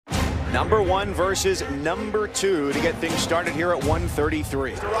Number 1 versus number 2 to get things started here at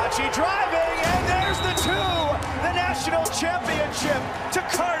 133. Starocci driving, and there's the 2. The national championship to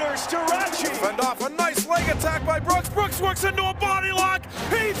Carter Starocci. Fend off a nice leg attack by Brooks. Brooks works into a body lock.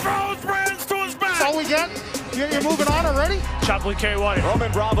 He throws Brands to his back. That's all we get? You're moving on already? Chopley K1.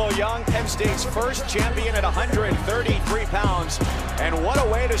 Roman Bravo Young, Penn State's first champion at 133 pounds. And what a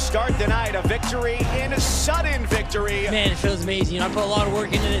way to start the night. A victory in sudden victory. Man, it feels amazing. I put a lot of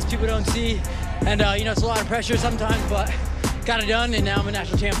work into this. People don't see. And, it's a lot of pressure sometimes, but got it done, and now I'm a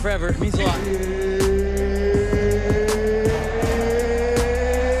national champ forever. It means a lot.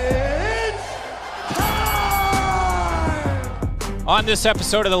 On this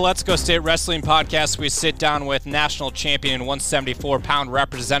episode of the Let's Go State Wrestling Podcast, we sit down with national champion and 174-pound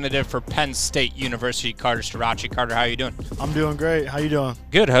representative for Penn State University, Carter Starocci. Carter, how are you doing? I'm doing great. How you doing?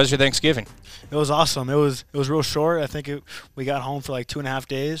 Good. How's your Thanksgiving? It was awesome. It was real short. I think we got home for like 2.5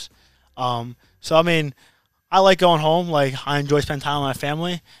 days. So I mean, I like going home. Like I enjoy spending time with my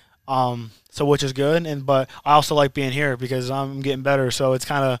family. So which is good. But I also like being here because I'm getting better. So it's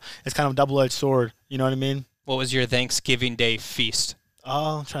kind of a double-edged sword. You know what I mean? What was your Thanksgiving Day feast?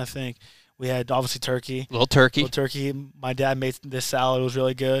 Oh, I'm trying to think. We had obviously turkey. Little turkey. My dad made this salad. It was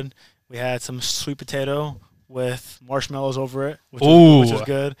really good. We had some sweet potato with marshmallows over it, which was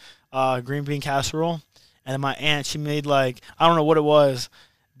good. Green bean casserole. And then my aunt, she made I don't know what it was,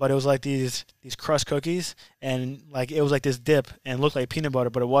 but it was like these crust cookies, and it was like this dip and it looked like peanut butter,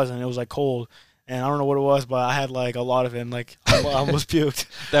 but it wasn't. It was cold. And I don't know what it was, but I had a lot of it, and I almost puked.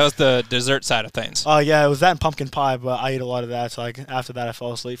 That was the dessert side of things. Oh, yeah, it was that and pumpkin pie, but I ate a lot of that. So after that, I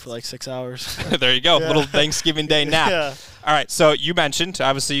fell asleep for 6 hours. There you go, yeah. Little Thanksgiving Day nap. Yeah. All right, so you mentioned,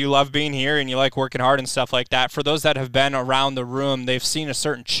 obviously, you love being here and you like working hard and stuff like that. For those that have been around the room, they've seen a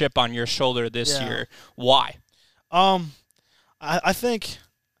certain chip on your shoulder this year. Why? I think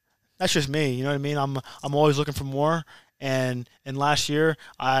that's just me. You know what I mean? I'm always looking for more. And last year,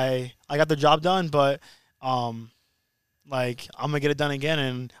 I got the job done, but I'm gonna get it done again,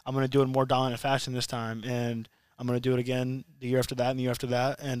 and I'm gonna do it in more dominant fashion this time, and I'm gonna do it again the year after that and the year after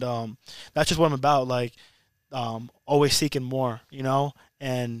that, and that's just what I'm about. Always seeking more,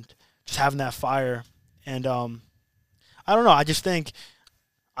 and just having that fire. And I don't know. I just think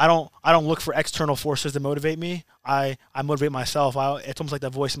I don't look for external forces to motivate me. I motivate myself. It's almost like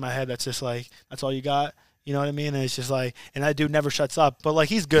that voice in my head that's just that's all you got. You know what I mean? And it's just and that dude never shuts up. But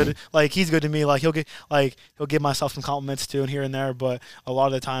he's good. He's good to me. He'll give myself some compliments too and here and there. But a lot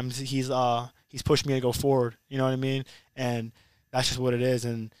of the times he's pushed me to go forward. You know what I mean? And that's just what it is.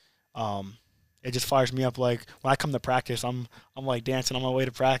 And it just fires me up. When I come to practice, I'm dancing on my way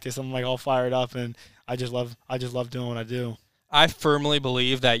to practice. I'm all fired up, and I just love doing what I do. I firmly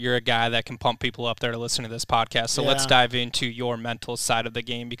believe that you're a guy that can pump people up there to listen to this podcast. So let's dive into your mental side of the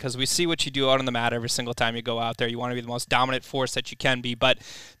game, because we see what you do out on the mat every single time you go out there. You want to be the most dominant force that you can be. But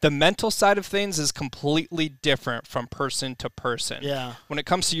the mental side of things is completely different from person to person. Yeah. When it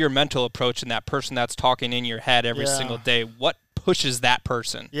comes to your mental approach and that person that's talking in your head every single day, what pushes that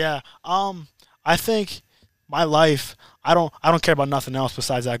person? Yeah. I think my life, I don't care about nothing else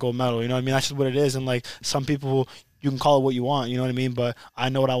besides that gold medal. You know what I mean? That's just what it is. And some people, you can call it what you want, you know what I mean? But I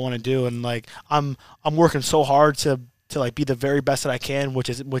know what I want to do, and I'm working so hard to be the very best that I can, which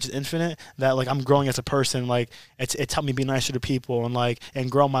is infinite. That I'm growing as a person. It's helped me be nicer to people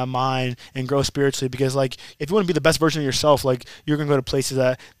and grow my mind and grow spiritually. Because if you want to be the best version of yourself, you're gonna go to places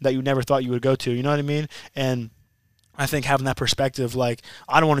that you never thought you would go to. You know what I mean? And I think having that perspective, I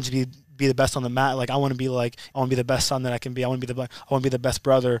don't want it to be the best on the mat. I want to be I want to be the best son that I can be. I want to be the best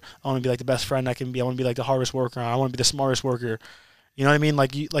brother. I want to be the best friend I can be. I want to be the hardest worker. I want to be the smartest worker. You know what I mean?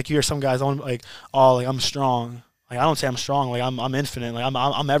 You hear some guys, I want I'm strong. I don't say I'm strong. I'm infinite.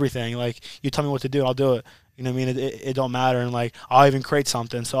 I'm everything. You tell me what to do, I'll do it. You know what I mean? It don't matter. And I'll even create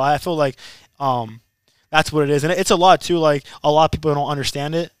something. So I feel that's what it is. And it's a lot too. A lot of people don't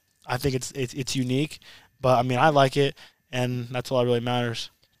understand it. I think it's unique. But I mean, I like it, and that's all that really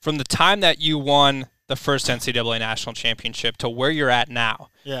matters. From the time that you won the first NCAA national championship to where you're at now,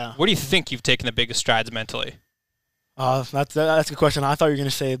 where do you think you've taken the biggest strides mentally? That's a good question. I thought you were going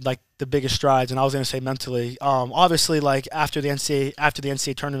to say the biggest strides, and I was going to say mentally. Obviously, after the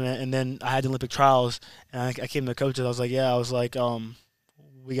NCAA tournament, and then I had the Olympic trials, and I came to the coaches. I was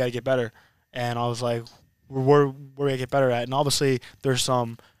we got to get better, and I was where we got to get better at. And obviously, there's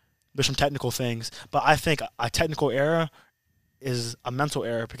some technical things, but I think a technical error is a mental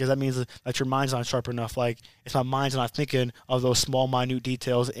error, because that means that your mind's not sharp enough. It's my mind's not thinking of those small, minute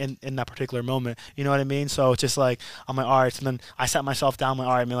details in that particular moment. You know what I mean? So it's just I'm all right. So then I sat myself down. All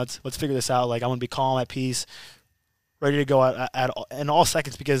right, man, let's figure this out. I want to be calm, at peace, ready to go at in all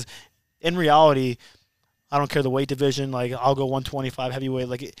seconds, because in reality, I don't care the weight division. Like, I'll go 125 heavyweight.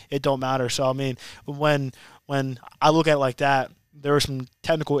 Like, it don't matter. So, I mean, when I look at it like that, there are some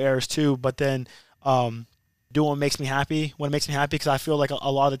technical errors too, but then doing what makes me happy, because I feel like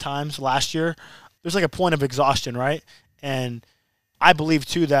a lot of the times last year, there's like a point of exhaustion, right? And I believe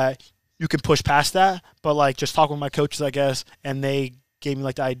too that you can push past that, but like just talking with my coaches, I guess, and they gave me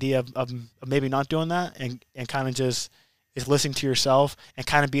like the idea of maybe not doing that and kind of just is listening to yourself and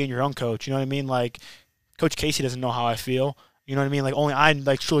kind of being your own coach. You know what I mean? Like, Coach Casey doesn't know how I feel. You know what I mean? Like, only I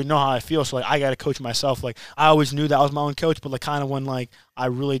like truly know how I feel. So like, I got to coach myself. Like, I always knew that I was my own coach, but like kind of when like I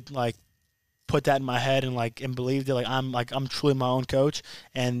really like put that in my head and like and believed it, I'm truly my own coach.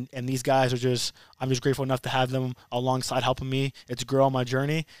 And these guys are I'm just grateful enough to have them alongside helping me to grow on my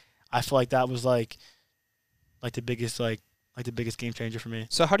journey. I feel like that was like the biggest game changer for me.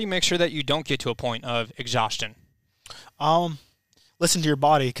 So how do you make sure that you don't get to a point of exhaustion? Listen to your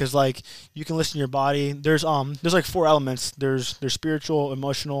body, because like you can listen to your body. There's like 4 elements. There's spiritual,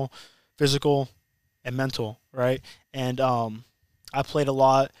 emotional, physical, and mental, right? And I played a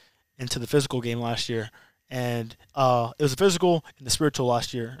lot into the physical game last year, and it was the physical and the spiritual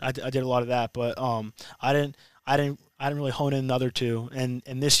last year. I did a lot of that, but I didn't really hone in the other 2. And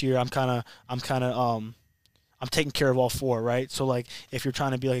this year I'm taking care of all 4, right? So like if you're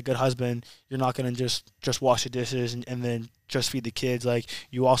trying to be like a good husband, you're not gonna just wash the dishes and then just feed the kids. Like,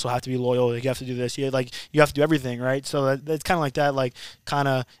 you also have to be loyal. Like, you have to do this. You have to do everything, right? So that's kind of like that. Like, kind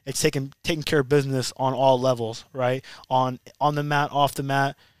of it's taking care of business on all levels, right? On the mat, off the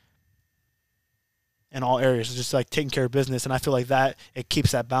mat, in all areas. It's just like taking care of business, and I feel like that it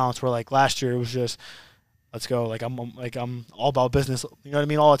keeps that balance. Where like last year it was just let's go. Like I'm all about business. You know what I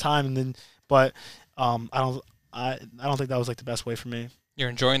mean, all the time. And then, but I don't think that was like the best way for me. You're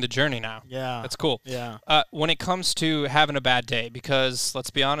enjoying the journey now. Yeah. That's cool. Yeah. When it comes to having a bad day, because let's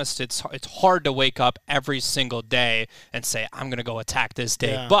be honest, it's hard to wake up every single day and say, I'm going to go attack this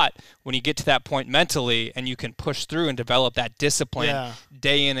day. Yeah. But when you get to that point mentally and you can push through and develop that discipline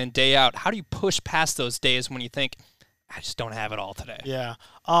day in and day out, how do you push past those days when you think, I just don't have it all today? Yeah.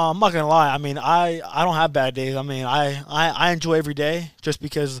 I'm not going to lie. I mean, I don't have bad days. I mean, I enjoy every day just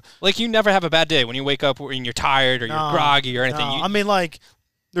because. Like, you never have a bad day when you wake up and you're tired or you're groggy or anything. No. I mean, like,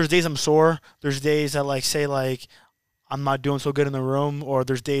 there's days I'm sore. There's days that, like, say, like, I'm not doing so good in the room, or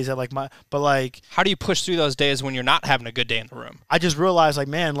there's days that, like, but, like. How do you push through those days when you're not having a good day in the room? I just realized, like,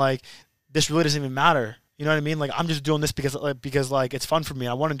 man, like, this really doesn't even matter. You know what I mean? Like, I'm just doing this because it's fun for me.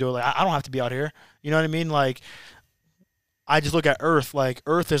 I want to do it. Like, I don't have to be out here. You know what I mean? Like, I just look at Earth. Like,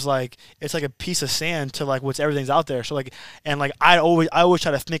 Earth is like, it's like a piece of sand to like what's everything's out there. So like, and like I always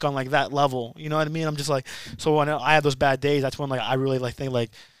try to think on like that level. You know what I mean? I'm just like, so when I have those bad days, that's when like I really like think like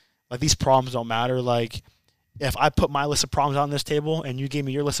these problems don't matter. Like, if I put my list of problems on this table and you gave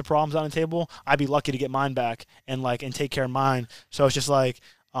me your list of problems on the table, I'd be lucky to get mine back and take care of mine. So it's just like,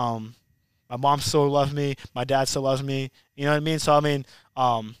 my mom still loves me, my dad still loves me. You know what I mean? So I mean,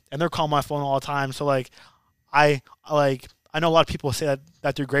 and they're calling my phone all the time. So like, I know a lot of people say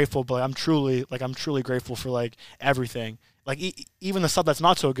that they're grateful, but I'm truly grateful for like everything. Like even the stuff that's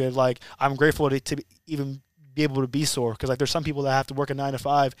not so good. Like, I'm grateful to even be able to be sore, because like there's some people that have to work a 9 to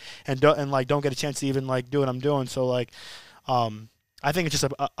 5 and don't get a chance to even like do what I'm doing. So like, I think it's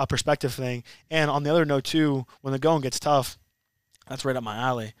just a perspective thing. And on the other note too, when the going gets tough, that's right up my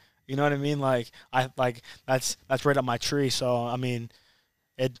alley. You know what I mean? Like that's right up my tree. So I mean,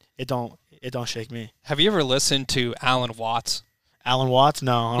 it don't shake me. Have you ever listened to Alan Watts? Alan Watts?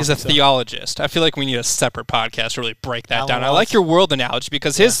 No. He's a theologist. I feel like we need a separate podcast to really break that down. Watts. I like your world analogy,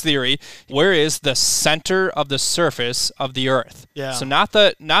 because his theory, where is the center of the surface of the earth? Yeah. So not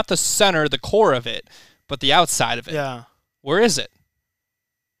the center, the core of it, but the outside of it. Yeah. Where is it?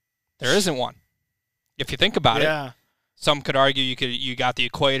 There isn't one. If you think about it. Some could argue you got the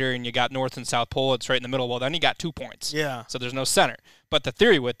equator and you got North and South Pole. It's right in the middle. Well, then you got 2 points. Yeah. So there's no center. But the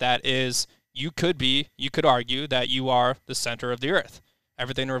theory with that is you could argue that you are the center of the earth.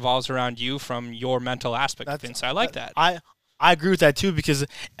 Everything revolves around you from your mental aspect of things. So I like that. I agree with that too, because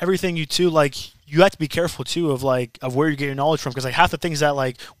everything you have to be careful too of where you're getting knowledge from, because like half the things that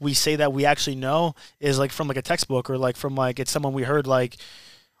like we say that we actually know is like from like a textbook, or like from like it's someone we heard. Like,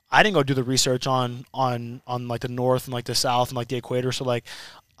 I didn't go do the research on like the North and like the South and like the equator. So like,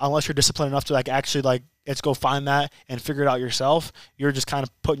 unless you're disciplined enough to like actually like let's go find that and figure it out yourself, you're just kind of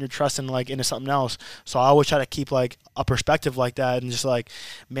putting your trust in like into something else. So I always try to keep like a perspective like that, and just like,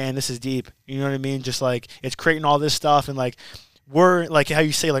 man, this is deep. You know what I mean? Just like it's creating all this stuff, and like we're like how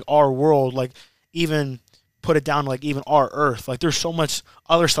you say like our world, like even put it down to like even our Earth. Like there's so much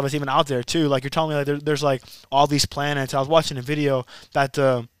other stuff that's even out there too. Like you're telling me like there's like all these planets. I was watching a video that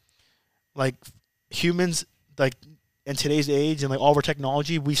like humans, like in today's age and like all of our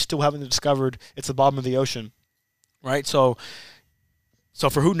technology, we still haven't discovered it's the bottom of the ocean, right? So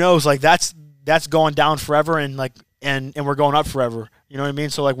for who knows, like that's going down forever, and like and we're going up forever. You know what I mean?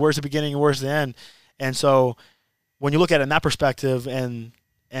 So like, where's the beginning and where's the end? And so when you look at it in that perspective, and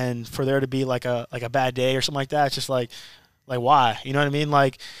for there to be like a bad day or something like that, it's just like why? You know what I mean?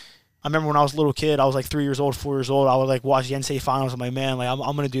 Like, I remember when I was a little kid, I was like 3 years old, 4 years old. I would like watch the NCAA finals. I'm like, man, like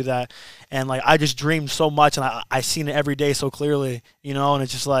I'm gonna do that. And like I just dreamed so much, and I seen it every day so clearly, you know. And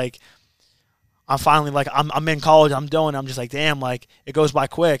it's just like I'm finally like I'm in college. I'm just like, damn, like it goes by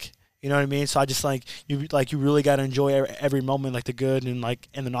quick. You know what I mean? So I just like you really got to enjoy every moment, like the good and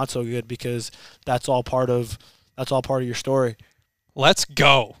the not so good, because that's all part of your story. Let's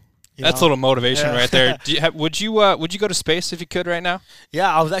go. That's a little motivation right there. Would you go to space if you could right now?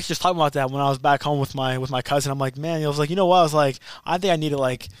 Yeah, I was actually just talking about that when I was back home with my cousin. I'm like, man, I was like, you know what? I was like, I think I need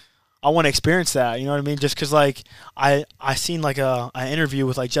to I want to experience that. You know what I mean? Just because like I seen like an interview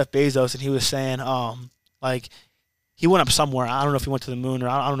with like Jeff Bezos, and he was saying like he went up somewhere. I don't know if he went to the moon or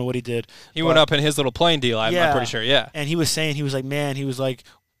I don't know what he did. He went up in his little plane deal. I'm pretty sure. Yeah. And he was saying, he was like, man, he was like,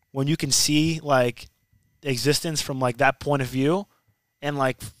 when you can see like existence from like that point of view. And,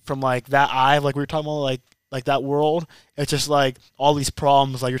 like, from, like, that eye, like, we were talking about, like that world, it's just, like, all these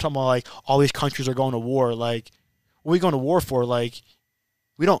problems. Like, you're talking about, like, all these countries are going to war. Like, what are we going to war for? Like,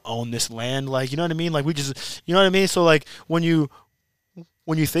 we don't own this land. Like, you know what I mean? Like, we just, you know what I mean? So, like, when you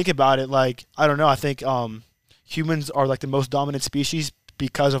think about it, like, I don't know, I think humans are, like, the most dominant species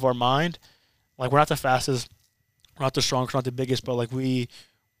because of our mind. Like, we're not the fastest, we're not the strongest, we're not the biggest, but, like, we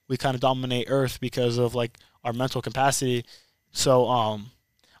kind of dominate Earth because of, like, our mental capacity. So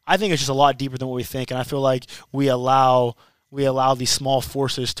I think it's just a lot deeper than what we think, and I feel like we allow these small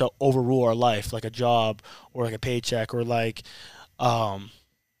forces to overrule our life, like a job or like a paycheck or like an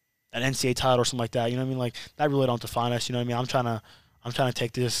NCAA title or something like that. You know what I mean? Like that really don't define us. You know what I mean? I'm trying to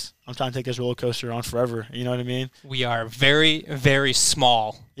take this roller coaster on forever. You know what I mean? We are very, very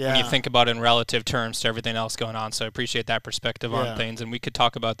small when you think about it in relative terms to everything else going on. So I appreciate that perspective on things. And we could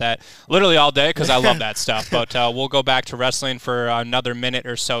talk about that literally all day because I love that stuff. But we'll go back to wrestling for another minute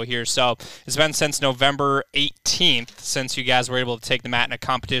or so here. So it's been since November 18th since you guys were able to take the mat in a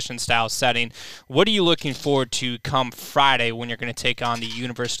competition-style setting. What are you looking forward to come Friday when you're going to take on the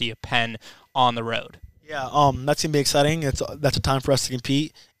University of Penn on the road? Yeah, that's gonna be exciting. That's a time for us to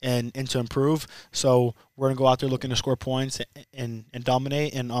compete and to improve. So we're gonna go out there looking to score points and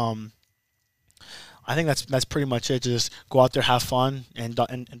dominate. And I think that's pretty much it. Just go out there, have fun, and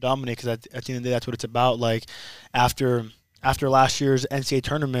dominate. Because at the end of the day, that's what it's about. Like after last year's NCAA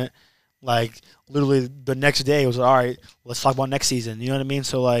tournament, like literally the next day it was all right. Let's talk about next season. You know what I mean?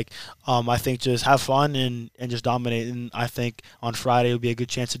 So like, I think just have fun and just dominate. And I think on Friday would be a good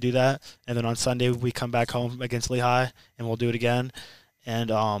chance to do that. And then on Sunday we come back home against Lehigh and we'll do it again. And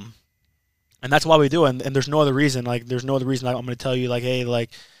that's why we do it. And there's no other reason. Like there's no other reason I'm going to tell you like, hey,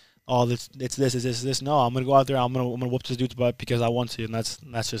 like, oh, it's this. No, I'm going to go out there. I'm going to whoop this dude's butt because I want to. And that's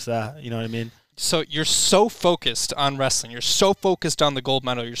just that. You know what I mean? So you're so focused on wrestling. You're so focused on the gold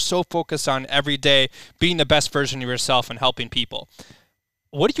medal. You're so focused on every day being the best version of yourself and helping people.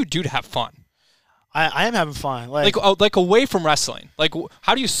 What do you do to have fun? I am having fun. Like away from wrestling. Like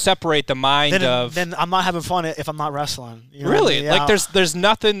how do you separate the mind Then I'm not having fun if I'm not wrestling. You know really? I mean? Yeah. Like there's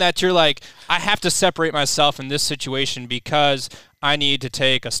nothing that you're like, I have to separate myself in this situation because I need to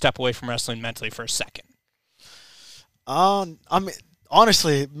take a step away from wrestling mentally for a second.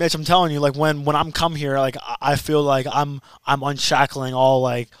 Honestly, Mitch, I'm telling you, like when I'm come here, like I feel like I'm unshackling all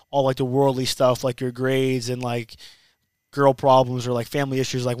the worldly stuff, like your grades and like girl problems or like family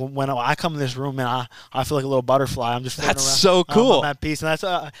issues. Like when I come in this room, man, I feel like a little butterfly. I'm just that's around, so cool. I'm at peace, and that's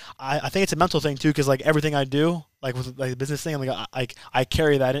I think it's a mental thing too, because like everything I do, like with like the business thing, like I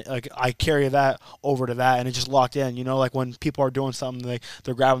carry that in, like I carry that over to that, and it's just locked in. You know, like when people are doing something,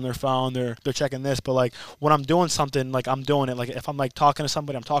 they're grabbing their phone, they're checking this, but like when I'm doing something, like I'm doing it. Like if I'm like talking to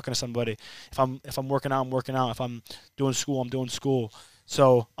somebody, I'm talking to somebody. If I'm working out, I'm working out. If I'm doing school, I'm doing school.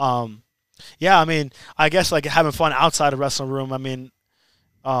 So yeah, I mean, I guess like having fun outside of wrestling room. I mean,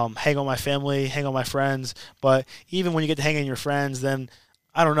 hang with my family, hang with my friends. But even when you get to hang with your friends, then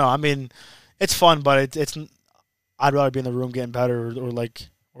I don't know. I mean, it's fun, but it's I'd rather be in the room getting better or like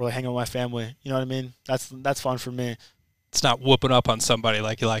hanging with my family. You know what I mean? That's fun for me. It's not whooping up on somebody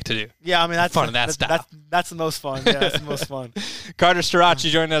like you like to do. Yeah, I mean that's fun in that style. That's the most fun. Yeah, that's the most fun. Carter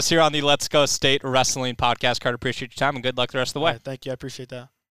Starocci joining us here on the Let's Go State Wrestling Podcast. Carter, appreciate your time and good luck the rest of the way. Right, thank you. I appreciate that.